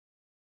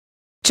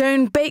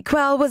Joan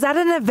Bakewell was at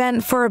an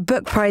event for a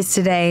book prize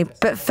today,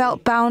 but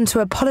felt bound to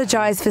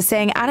apologise for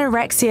saying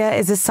anorexia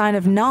is a sign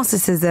of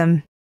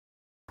narcissism.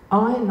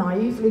 I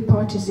naively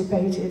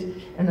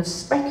participated in a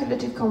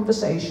speculative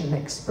conversation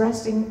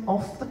expressing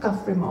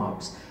off-the-cuff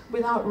remarks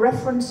without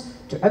reference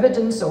to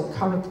evidence or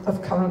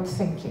current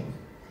thinking.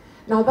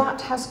 Now that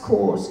has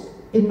caused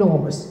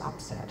enormous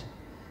upset,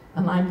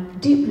 and I'm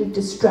deeply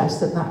distressed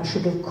that that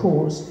should have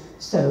caused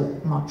so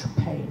much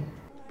pain.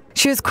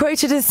 She was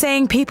quoted as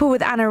saying people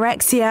with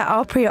anorexia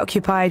are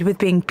preoccupied with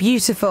being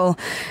beautiful,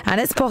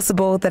 and it's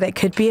possible that it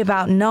could be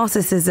about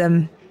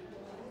narcissism.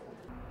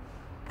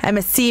 Emma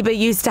Sieber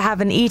used to have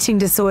an eating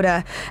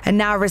disorder and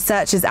now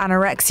researches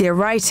anorexia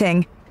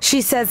writing.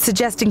 She says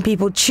suggesting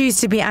people choose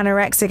to be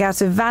anorexic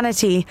out of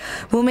vanity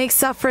will make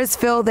sufferers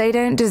feel they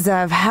don't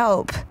deserve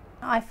help.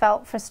 I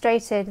felt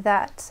frustrated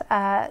that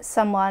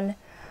someone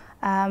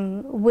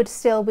would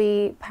still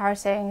be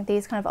parroting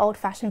these kind of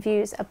old-fashioned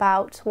views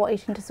about what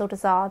eating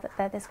disorders are, that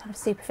they're this kind of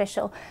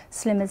superficial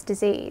slimmer's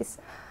disease.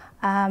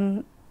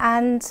 And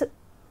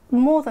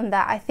more than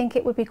that, I think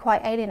it would be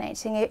quite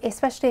alienating,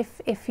 especially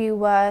if you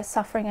were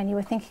suffering and you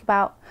were thinking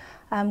about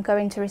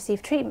going to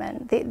receive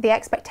treatment. The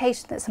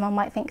expectation that someone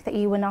might think that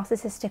you were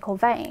narcissistic or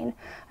vain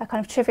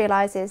kind of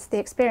trivialises the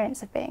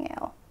experience of being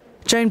ill.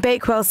 Joan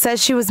Bakewell says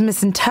she was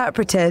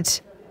misinterpreted.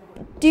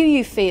 Do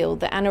you feel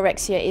that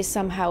anorexia is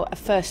somehow a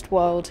first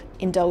world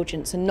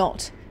indulgence and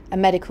not a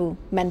medical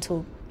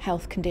mental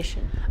health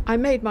condition? I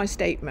made my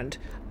statement.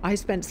 I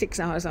spent 6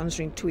 hours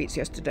answering tweets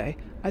yesterday.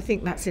 I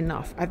think that's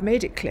enough. I've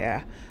made it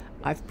clear.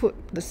 I've put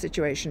the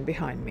situation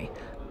behind me.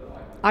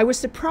 I was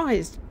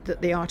surprised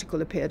that the article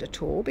appeared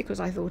at all because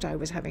I thought I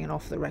was having an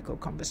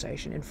off-the-record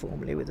conversation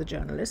informally with a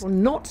journalist.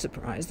 I'm not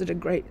surprised that a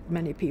great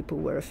many people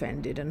were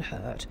offended and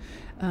hurt,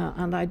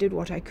 and I did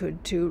what I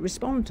could to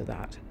respond to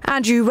that.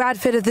 Andrew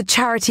Radford of the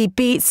charity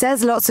Beat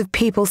says lots of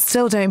people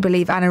still don't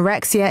believe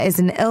anorexia is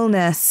an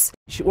illness.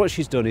 What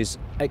she's done is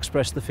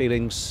express the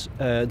feelings,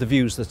 the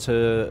views that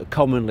are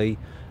commonly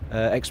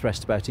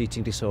expressed about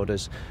eating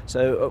disorders.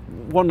 So at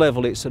one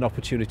level it's an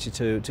opportunity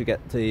to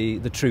get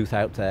the truth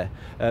out there,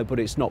 but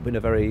it's not been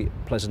a very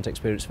pleasant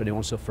experience for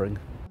anyone suffering.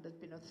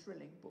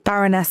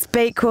 Baroness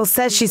Bakewell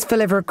says she's full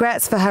of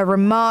regrets for her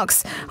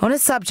remarks on a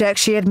subject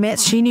she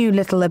admits she knew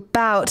little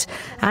about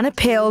and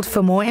appealed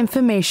for more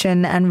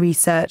information and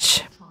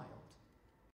research.